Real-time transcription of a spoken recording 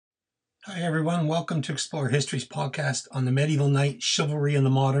Hi, everyone. Welcome to Explore History's podcast on the medieval knight, chivalry, and the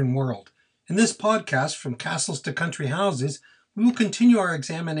modern world. In this podcast, From Castles to Country Houses, we will continue our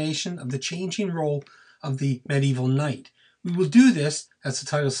examination of the changing role of the medieval knight. We will do this, as the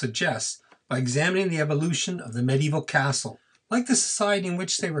title suggests, by examining the evolution of the medieval castle. Like the society in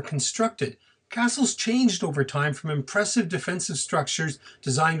which they were constructed, castles changed over time from impressive defensive structures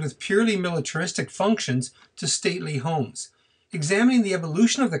designed with purely militaristic functions to stately homes. Examining the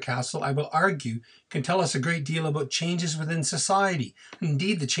evolution of the castle, I will argue, can tell us a great deal about changes within society, and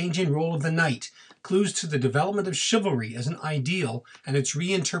indeed the changing role of the knight, clues to the development of chivalry as an ideal and its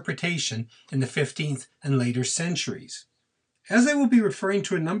reinterpretation in the 15th and later centuries. As I will be referring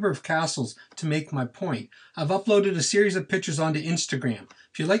to a number of castles to make my point, I've uploaded a series of pictures onto Instagram.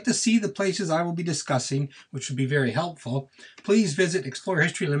 If you'd like to see the places I will be discussing, which would be very helpful, please visit Explore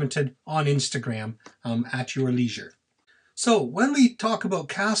History Limited on Instagram at your leisure. So when we talk about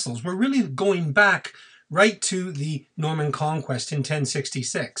castles, we're really going back right to the Norman conquest in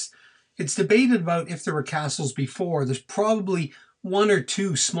 1066. It's debated about if there were castles before. There's probably one or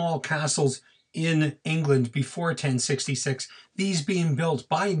two small castles in England before 1066, these being built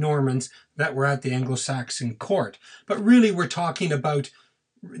by Normans that were at the Anglo-Saxon court. But really we're talking about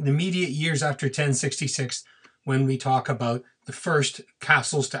the immediate years after 1066 when we talk about the first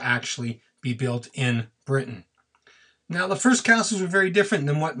castles to actually be built in Britain. Now, the first castles were very different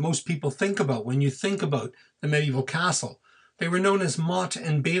than what most people think about when you think about the medieval castle. They were known as motte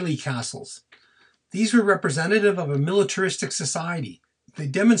and bailey castles. These were representative of a militaristic society. They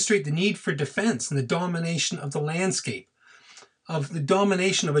demonstrate the need for defense and the domination of the landscape, of the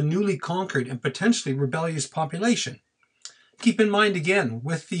domination of a newly conquered and potentially rebellious population. Keep in mind again,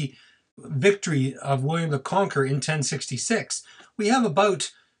 with the victory of William the Conqueror in 1066, we have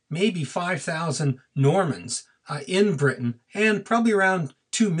about maybe 5,000 Normans in Britain, and probably around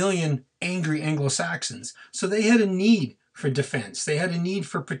 2 million angry Anglo-Saxons. So they had a need for defense. They had a need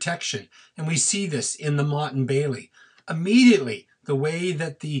for protection. And we see this in the Motte and Bailey. Immediately, the way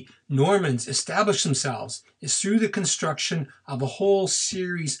that the Normans established themselves is through the construction of a whole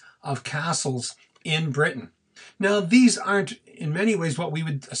series of castles in Britain. Now, these aren't in many ways what we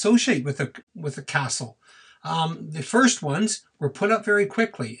would associate with a castle. The first ones were put up very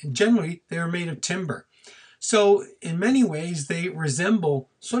quickly, and generally they were made of timber. So in many ways, they resemble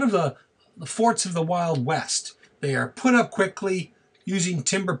sort of the forts of the Wild West. They are put up quickly using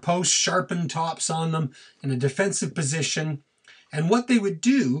timber posts, sharpened tops on them in a defensive position. And what they would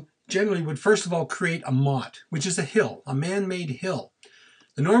do generally would first of all create a motte, which is a hill, a man-made hill.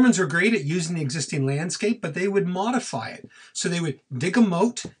 The Normans were great at using the existing landscape, but they would modify it. So they would dig a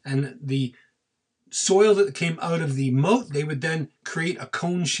moat, and the soil that came out of the moat, they would then create a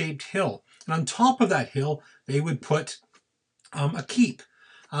cone-shaped hill. And on top of that hill, they would put a keep.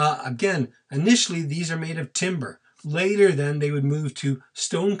 Again, initially, these are made of timber. Later, then, they would move to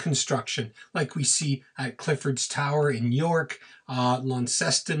stone construction, like we see at Clifford's Tower in York,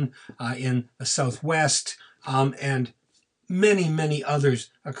 Launceston in the southwest, and many, many others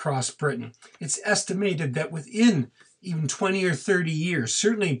across Britain. It's estimated that within even 20 or 30 years,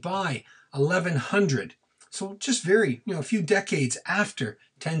 certainly by 1100, so just a few decades after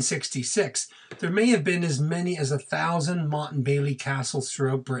 1066, there may have been as many as 1,000 Motte and Bailey castles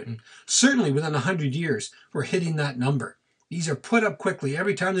throughout Britain. Certainly within 100 years, we're hitting that number. These are put up quickly.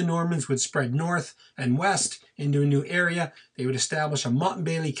 Every time the Normans would spread north and west into a new area, they would establish a Motte and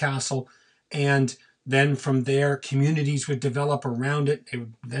Bailey castle, and then from there, communities would develop around it. They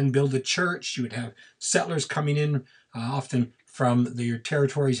would then build a church. You would have settlers coming in, often from their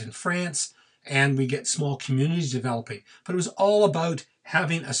territories in France, and we get small communities developing. But it was all about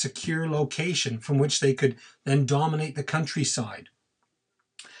having a secure location from which they could then dominate the countryside.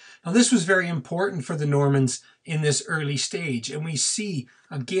 Now, this was very important for the Normans in this early stage, and we see,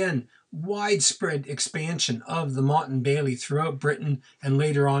 again, widespread expansion of the Motte and Bailey throughout Britain and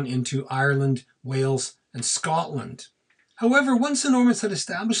later on into Ireland, Wales, and Scotland. However, once the Normans had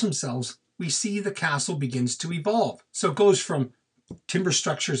established themselves, we see the castle begins to evolve. So it goes from timber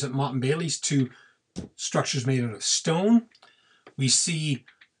structures at Motte and Bailey's to structures made out of stone. We see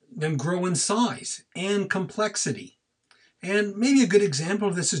them grow in size and complexity. And maybe a good example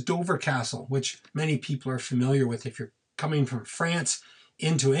of this is Dover Castle, which many people are familiar with. If you're coming from France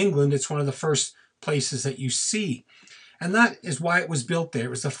into England, it's one of the first places that you see. And that is why it was built there.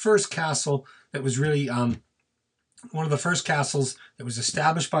 It was the first castle that was really one of the first castles that was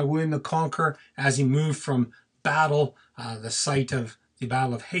established by William the Conqueror as he moved from Battle, the site of the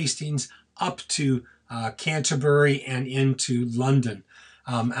Battle of Hastings, up to Canterbury and into London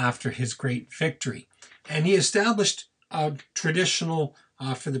after his great victory. And he established a traditional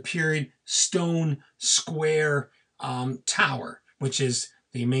for the period stone square tower, which is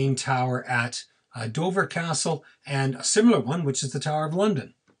the main tower at Dover Castle, and a similar one, which is the Tower of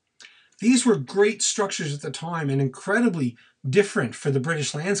London. These were great structures at the time and incredibly different for the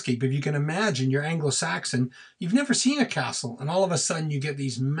British landscape. If you can imagine, you're Anglo-Saxon, you've never seen a castle, and all of a sudden you get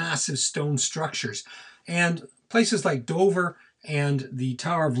these massive stone structures. And places like Dover and the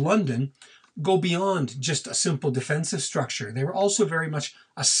Tower of London go beyond just a simple defensive structure. They were also very much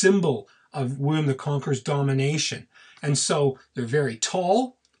a symbol of William the Conqueror's domination. And so they're very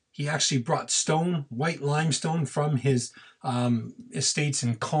tall. He actually brought stone, white limestone, from his estates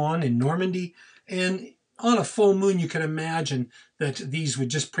in Caen in Normandy. And on a full moon, you can imagine that these would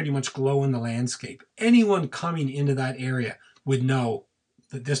just pretty much glow in the landscape. Anyone coming into that area would know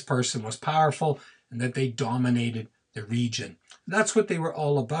that this person was powerful and that they dominated the region. That's what they were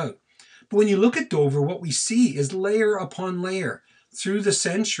all about. But when you look at Dover, what we see is layer upon layer through the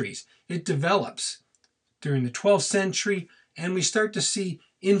centuries. It develops during the 12th century, and we start to see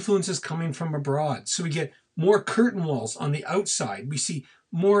influences coming from abroad. So we get more curtain walls on the outside. We see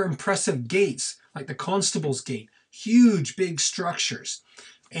more impressive gates, like the Constable's Gate, huge, big structures.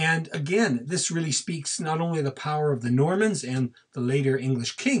 And again, this really speaks not only of the power of the Normans and the later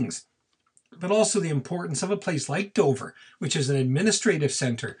English kings, but also the importance of a place like Dover, which is an administrative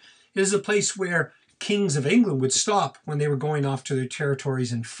center. It is a place where kings of England would stop when they were going off to their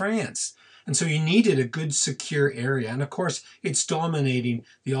territories in France. And so you needed a good, secure area. And of course, it's dominating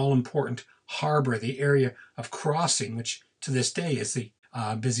the all-important harbor, the area of crossing, which to this day is the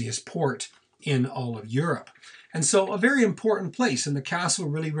busiest port in all of Europe. And so a very important place, and the castle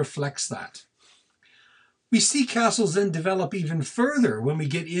really reflects that. We see castles then develop even further when we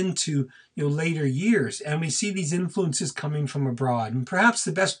get into later years, and we see these influences coming from abroad. And perhaps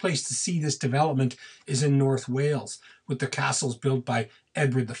the best place to see this development is in North Wales, with the castles built by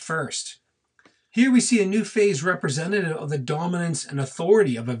Edward I. Here we see a new phase representative of the dominance and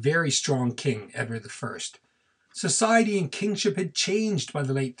authority of a very strong king, Edward I. Society and kingship had changed by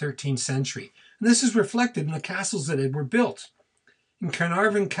the late 13th century, and this is reflected in the castles that Edward built. In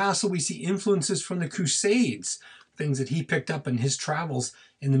Carnarvon Castle, we see influences from the Crusades, things that he picked up in his travels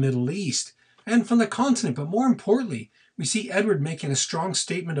in the Middle East, and from the continent. But more importantly, we see Edward making a strong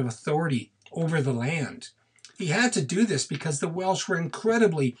statement of authority over the land. He had to do this because the Welsh were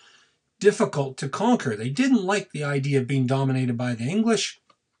incredibly difficult to conquer. They didn't like the idea of being dominated by the English.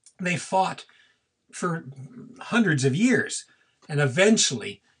 They fought for hundreds of years, and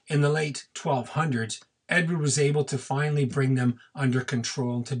eventually, in the late 1200s, Edward was able to finally bring them under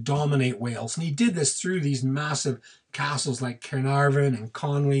control and to dominate Wales. And he did this through these massive castles like Carnarvon and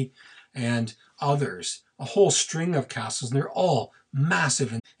Conwy and others, a whole string of castles, and they're all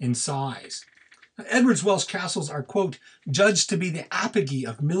massive in size. Now, Edward's Welsh castles are, quote, judged to be the apogee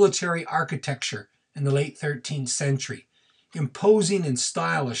of military architecture in the late 13th century. Imposing and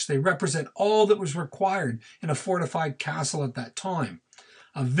stylish, they represent all that was required in a fortified castle at that time.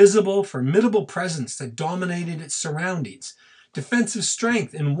 A visible, formidable presence that dominated its surroundings, defensive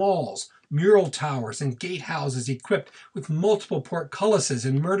strength in walls, mural towers, and gatehouses equipped with multiple portcullises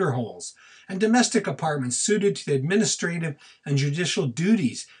and murder holes, and domestic apartments suited to the administrative and judicial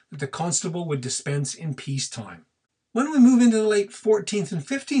duties that the constable would dispense in peacetime. When we move into the late 14th and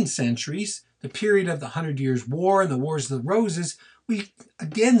 15th centuries, the period of the 100 Years' War and the Wars of the Roses, we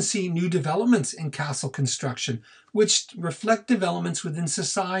again see new developments in castle construction, which reflect developments within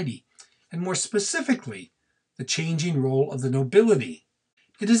society, and more specifically, the changing role of the nobility.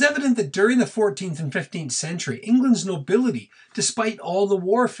 It is evident that during the 14th and 15th century, England's nobility, despite all the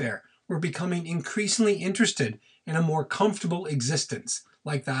warfare, were becoming increasingly interested in a more comfortable existence,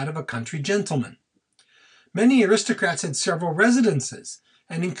 like that of a country gentleman. Many aristocrats had several residences,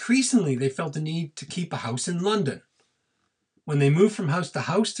 and increasingly they felt the need to keep a house in London. When they moved from house to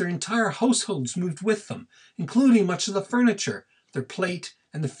house, their entire households moved with them, including much of the furniture, their plate,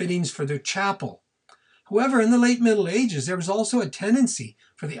 and the fittings for their chapel. However, in the late Middle Ages, there was also a tendency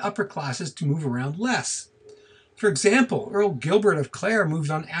for the upper classes to move around less. For example, Earl Gilbert of Clare moved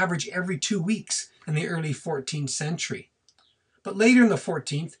on average every 2 weeks in the early 14th century, but later in the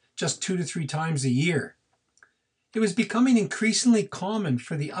 14th, just 2 to 3 times a year. It was becoming increasingly common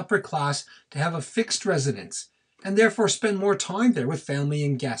for the upper class to have a fixed residence, and therefore spend more time there with family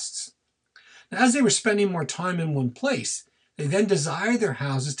and guests. Now, as they were spending more time in one place, they then desired their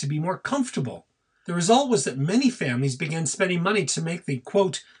houses to be more comfortable. The result was that many families began spending money to make the,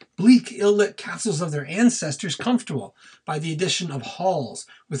 quote, bleak, ill-lit castles of their ancestors comfortable by the addition of halls,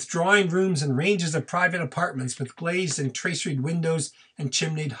 with drawing rooms and ranges of private apartments with glazed and traceried windows and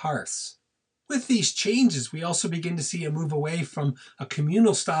chimneyed hearths. With these changes, we also begin to see a move away from a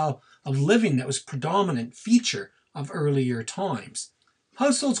communal style of living that was predominant feature of earlier times.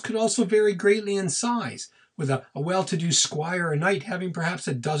 Households could also vary greatly in size, with a well-to-do squire or knight having perhaps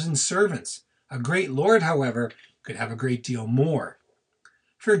a dozen servants. A great lord, however, could have a great deal more.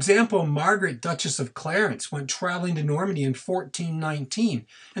 For example, Margaret, Duchess of Clarence, went traveling to Normandy in 1419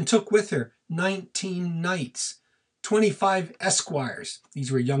 and took with her 19 knights, 25 esquires,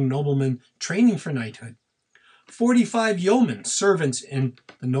 these were young noblemen training for knighthood, 45 yeomen, servants in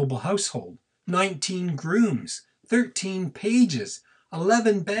the noble household, 19 grooms, 13 pages,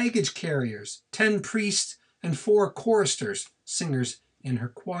 11 baggage carriers, 10 priests, and 4 choristers, singers in her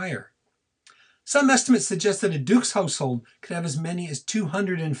choir. Some estimates suggest that a duke's household could have as many as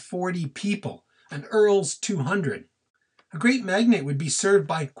 240 people, an earl's 200. A great magnate would be served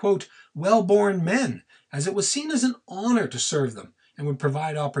by, quote, well-born men, as it was seen as an honor to serve them and would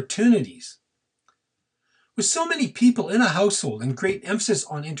provide opportunities. With so many people in a household and great emphasis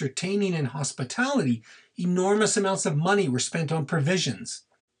on entertaining and hospitality, enormous amounts of money were spent on provisions.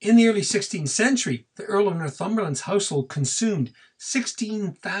 In the early 16th century, the Earl of Northumberland's household consumed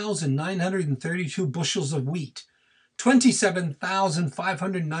 16,932 bushels of wheat,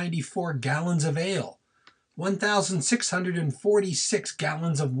 27,594 gallons of ale, 1,646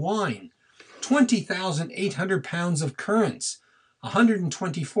 gallons of wine, 20,800 pounds of currants,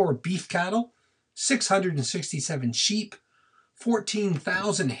 124 beef cattle, 667 sheep,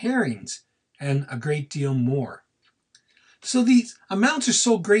 14,000 herrings, and a great deal more. So these amounts are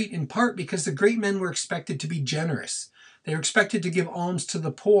so great in part because the great men were expected to be generous. They were expected to give alms to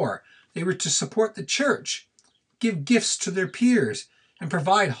the poor. They were to support the church, give gifts to their peers, and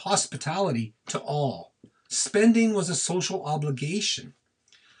provide hospitality to all. Spending was a social obligation.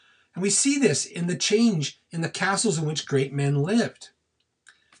 And we see this in the change in the castles in which great men lived.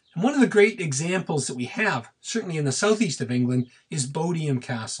 And one of the great examples that we have, certainly in the southeast of England, is Bodiam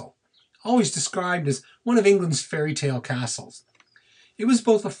Castle, always described as one of England's fairy tale castles. It was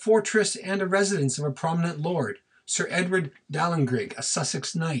both a fortress and a residence of a prominent lord, Sir Edward d'Allengrig, a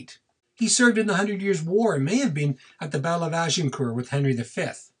Sussex knight. He served in the 100 Years' War and may have been at the Battle of Agincourt with Henry V.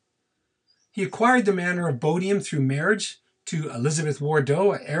 He acquired the manor of Bodiam through marriage to Elizabeth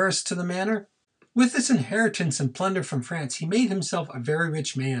Wardour, heiress to the manor. With this inheritance and plunder from France, he made himself a very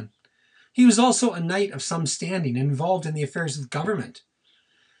rich man. He was also a knight of some standing and involved in the affairs of government.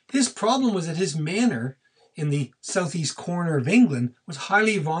 His problem was that his manor in the southeast corner of England was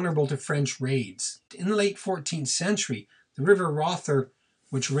highly vulnerable to French raids. In the late 14th century, the River Rother,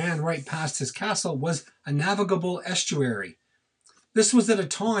 which ran right past his castle, was a navigable estuary. This was at a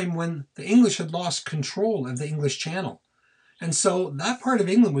time when the English had lost control of the English Channel. And so that part of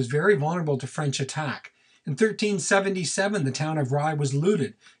England was very vulnerable to French attack. In 1377, the town of Rye was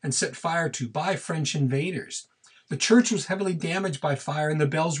looted and set fire to by French invaders. The church was heavily damaged by fire and the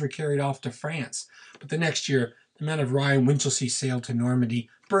bells were carried off to France. But the next year, the men of Rye and Winchelsea sailed to Normandy,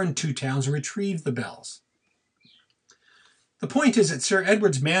 burned 2 towns, and retrieved the bells. The point is that Sir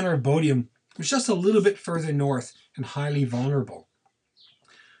Edward's manor of Bodiam was just a little bit further north and highly vulnerable.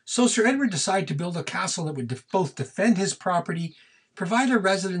 So Sir Edward decided to build a castle that would both defend his property, provide a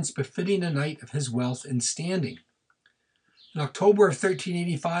residence befitting a knight of his wealth and standing. In October of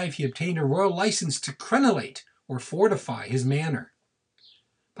 1385, he obtained a royal license to crenellate, or fortify, his manor.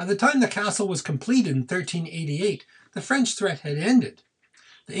 By the time the castle was completed in 1388, the French threat had ended.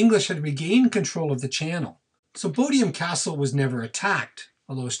 The English had regained control of the Channel. So Bodiam Castle was never attacked,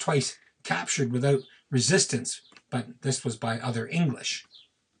 although it was twice captured without resistance, but this was by other English.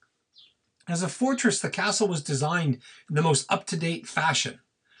 As a fortress, the castle was designed in the most up-to-date fashion.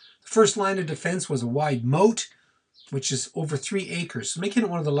 The first line of defense was a wide moat, which is over 3 acres, making it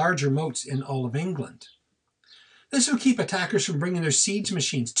one of the larger moats in all of England. This would keep attackers from bringing their siege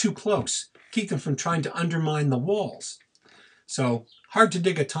machines too close, keep them from trying to undermine the walls. So, hard to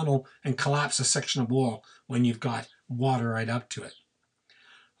dig a tunnel and collapse a section of wall when you've got water right up to it.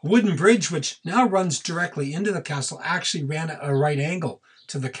 A wooden bridge, which now runs directly into the castle, actually ran at a right angle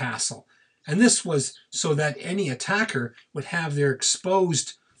to the castle. And this was so that any attacker would have their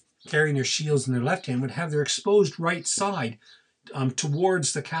exposed, carrying their shields in their left hand, would have their exposed right side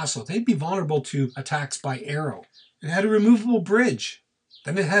towards the castle. They'd be vulnerable to attacks by arrow. It had a removable bridge.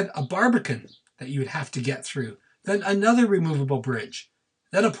 Then it had a barbican that you would have to get through. Then another removable bridge.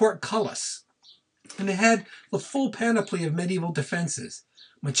 Then a portcullis. And it had the full panoply of medieval defenses.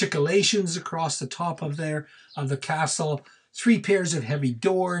 Machicolations across the top of the castle, 3 pairs of heavy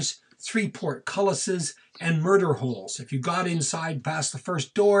doors, 3 portcullises, and murder holes. If you got inside past the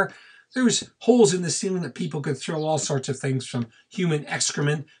first door, There was holes in the ceiling that people could throw all sorts of things, from human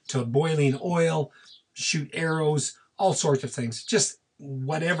excrement to boiling oil, shoot arrows, all sorts of things. Just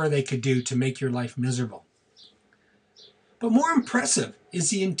whatever they could do to make your life miserable. But more impressive is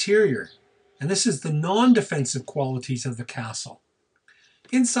the interior, and this is the non-defensive qualities of the castle.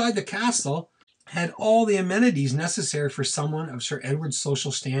 Inside the castle had all the amenities necessary for someone of Sir Edward's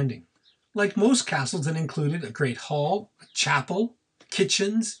social standing. Like most castles, it included a great hall, a chapel,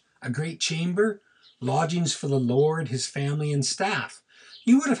 kitchens, a great chamber, lodgings for the lord, his family, and staff.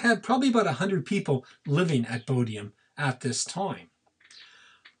 You would have had probably about 100 people living at Bodiam at this time.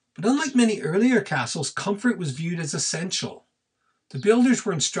 But unlike many earlier castles, comfort was viewed as essential. The builders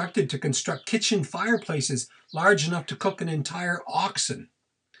were instructed to construct kitchen fireplaces large enough to cook an entire oxen.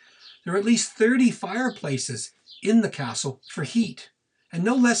 There were at least 30 fireplaces in the castle for heat, and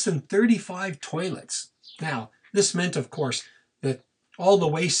no less than 35 toilets. Now, this meant, of course, that all the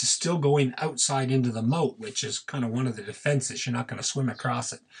waste is still going outside into the moat, which is kind of one of the defenses. You're not going to swim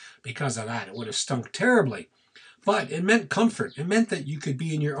across it because of that. It would have stunk terribly. But it meant comfort. It meant that you could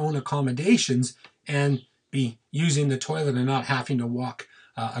be in your own accommodations and be using the toilet and not having to walk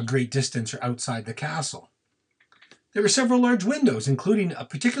a great distance or outside the castle. There were several large windows, including a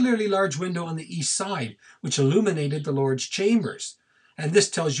particularly large window on the east side, which illuminated the Lord's chambers. And this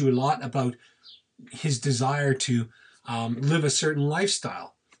tells you a lot about his desire to live a certain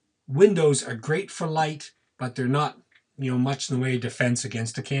lifestyle. Windows are great for light, but they're not, much in the way of defense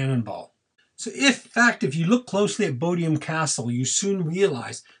against a cannonball. So in fact, if you look closely at Bodiam Castle, you soon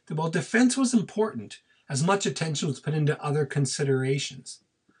realize that while defense was important, as much attention was put into other considerations.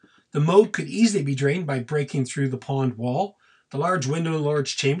 The moat could easily be drained by breaking through the pond wall. The large window in the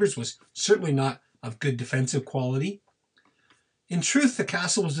Lord's chambers was certainly not of good defensive quality. In truth, the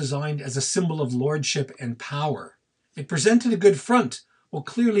castle was designed as a symbol of lordship and power. It presented a good front, while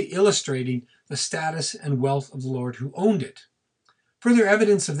clearly illustrating the status and wealth of the lord who owned it. Further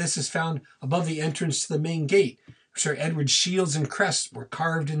evidence of this is found above the entrance to the main gate. Sir Edward's shields and crests were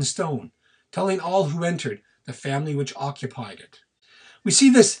carved in stone, telling all who entered the family which occupied it. We see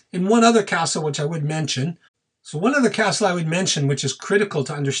this in one other castle which I would mention. So one other castle I would mention which is critical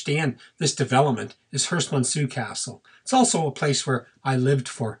to understand this development is Herstmonceux Castle. It's also a place where I lived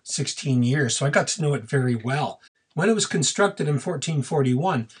for 16 years, so I got to know it very well. When it was constructed in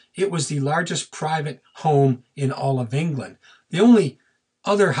 1441, it was the largest private home in all of England. The only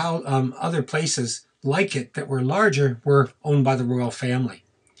other places like it that were larger were owned by the royal family.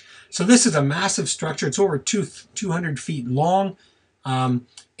 So this is a massive structure. It's over 200 feet long, and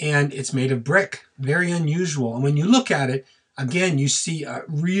it's made of brick. Very unusual. And when you look at it, again, you see a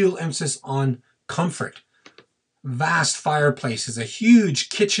real emphasis on comfort. Vast fireplaces, a huge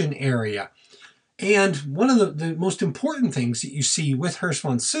kitchen area. And one of the most important things that you see with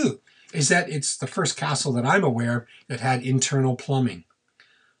Herstmonceux is that it's the first castle that I'm aware of that had internal plumbing.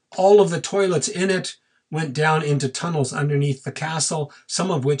 All of the toilets in it went down into tunnels underneath the castle, some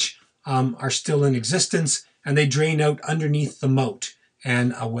of which are still in existence, and they drain out underneath the moat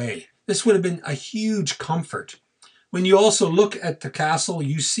and away. This would have been a huge comfort. When you also look at the castle,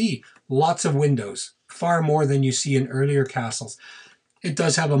 you see lots of windows, far more than you see in earlier castles. It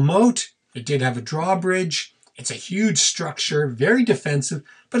does have a moat. It did have a drawbridge. It's a huge structure, very defensive,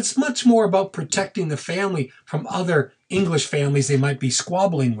 but it's much more about protecting the family from other English families they might be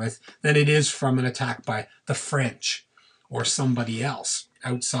squabbling with than it is from an attack by the French or somebody else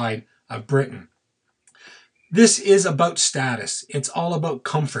outside of Britain. This is about status. It's all about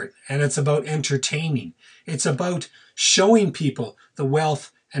comfort, and it's about entertaining. It's about showing people the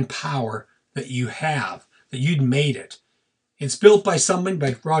wealth and power that you have, that you'd made it. It's built by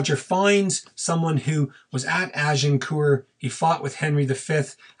Roger Fines, someone who was at Agincourt. He fought with Henry V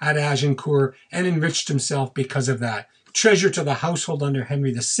at Agincourt and enriched himself because of that. Treasure to the household under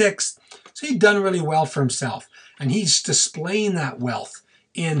Henry VI. So he'd done really well for himself. And he's displaying that wealth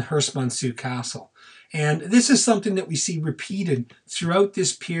in Herstmonceux Castle. And this is something that we see repeated throughout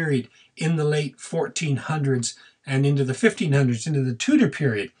this period in the late 1400s and into the 1500s, into the Tudor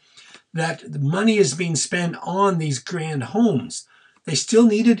period, that the money is being spent on these grand homes. They still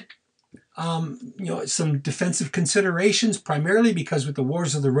needed some defensive considerations, primarily because with the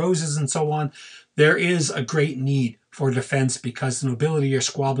Wars of the Roses and so on, there is a great need for defense because the nobility are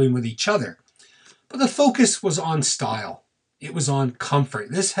squabbling with each other. But the focus was on style. It was on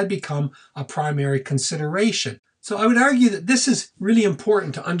comfort. This had become a primary consideration. So I would argue that this is really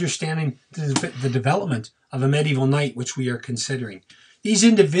important to understanding the development of a medieval knight, which we are considering. These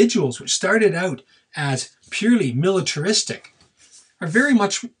individuals, which started out as purely militaristic, are very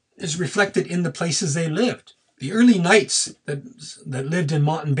much is reflected in the places they lived. The early knights that lived in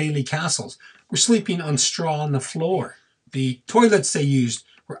Motte and Bailey castles were sleeping on straw on the floor. The toilets they used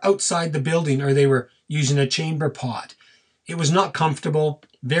were outside the building, or they were using a chamber pot. It was not comfortable,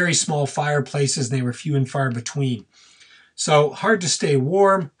 very small fireplaces, and they were few and far between. So hard to stay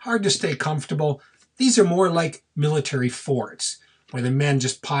warm, hard to stay comfortable. These are more like military forts, where the men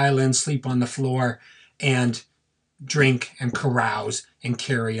just pile in, sleep on the floor, and drink and carouse and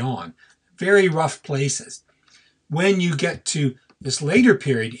carry on. Very rough places. When you get to this later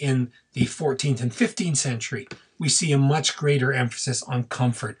period in the 14th and 15th century, we see a much greater emphasis on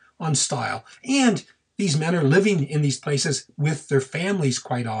comfort, on style, and these men are living in these places with their families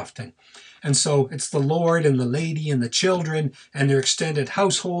quite often. And so it's the lord and the lady and the children and their extended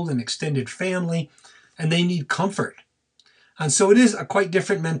household and extended family, and they need comfort. And so it is a quite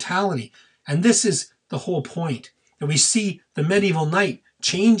different mentality. And this is the whole point, that we see the medieval knight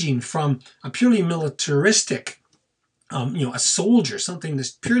changing from a purely militaristic, a soldier, something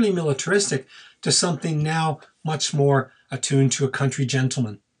that's purely militaristic, to something now much more attuned to a country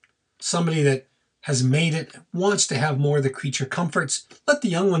gentleman. Somebody that has made it, wants to have more of the creature comforts. Let the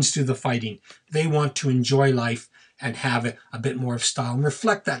young ones do the fighting. They want to enjoy life and have it a bit more of style and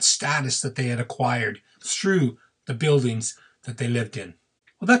reflect that status that they had acquired through the buildings that they lived in.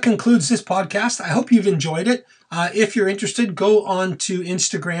 Well, that concludes this podcast. I hope you've enjoyed it. If you're interested, go on to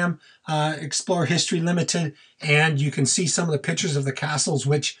Instagram, Explore History Limited, and you can see some of the pictures of the castles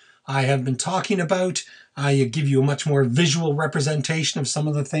which I have been talking about. I give you a much more visual representation of some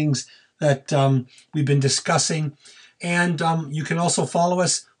of the things that we've been discussing. And you can also follow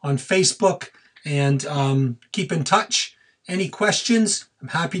us on Facebook and keep in touch. Any questions? I'm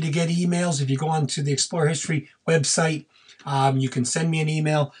happy to get emails. If you go on to the Explore History website, you can send me an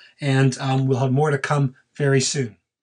email, and we'll have more to come very soon.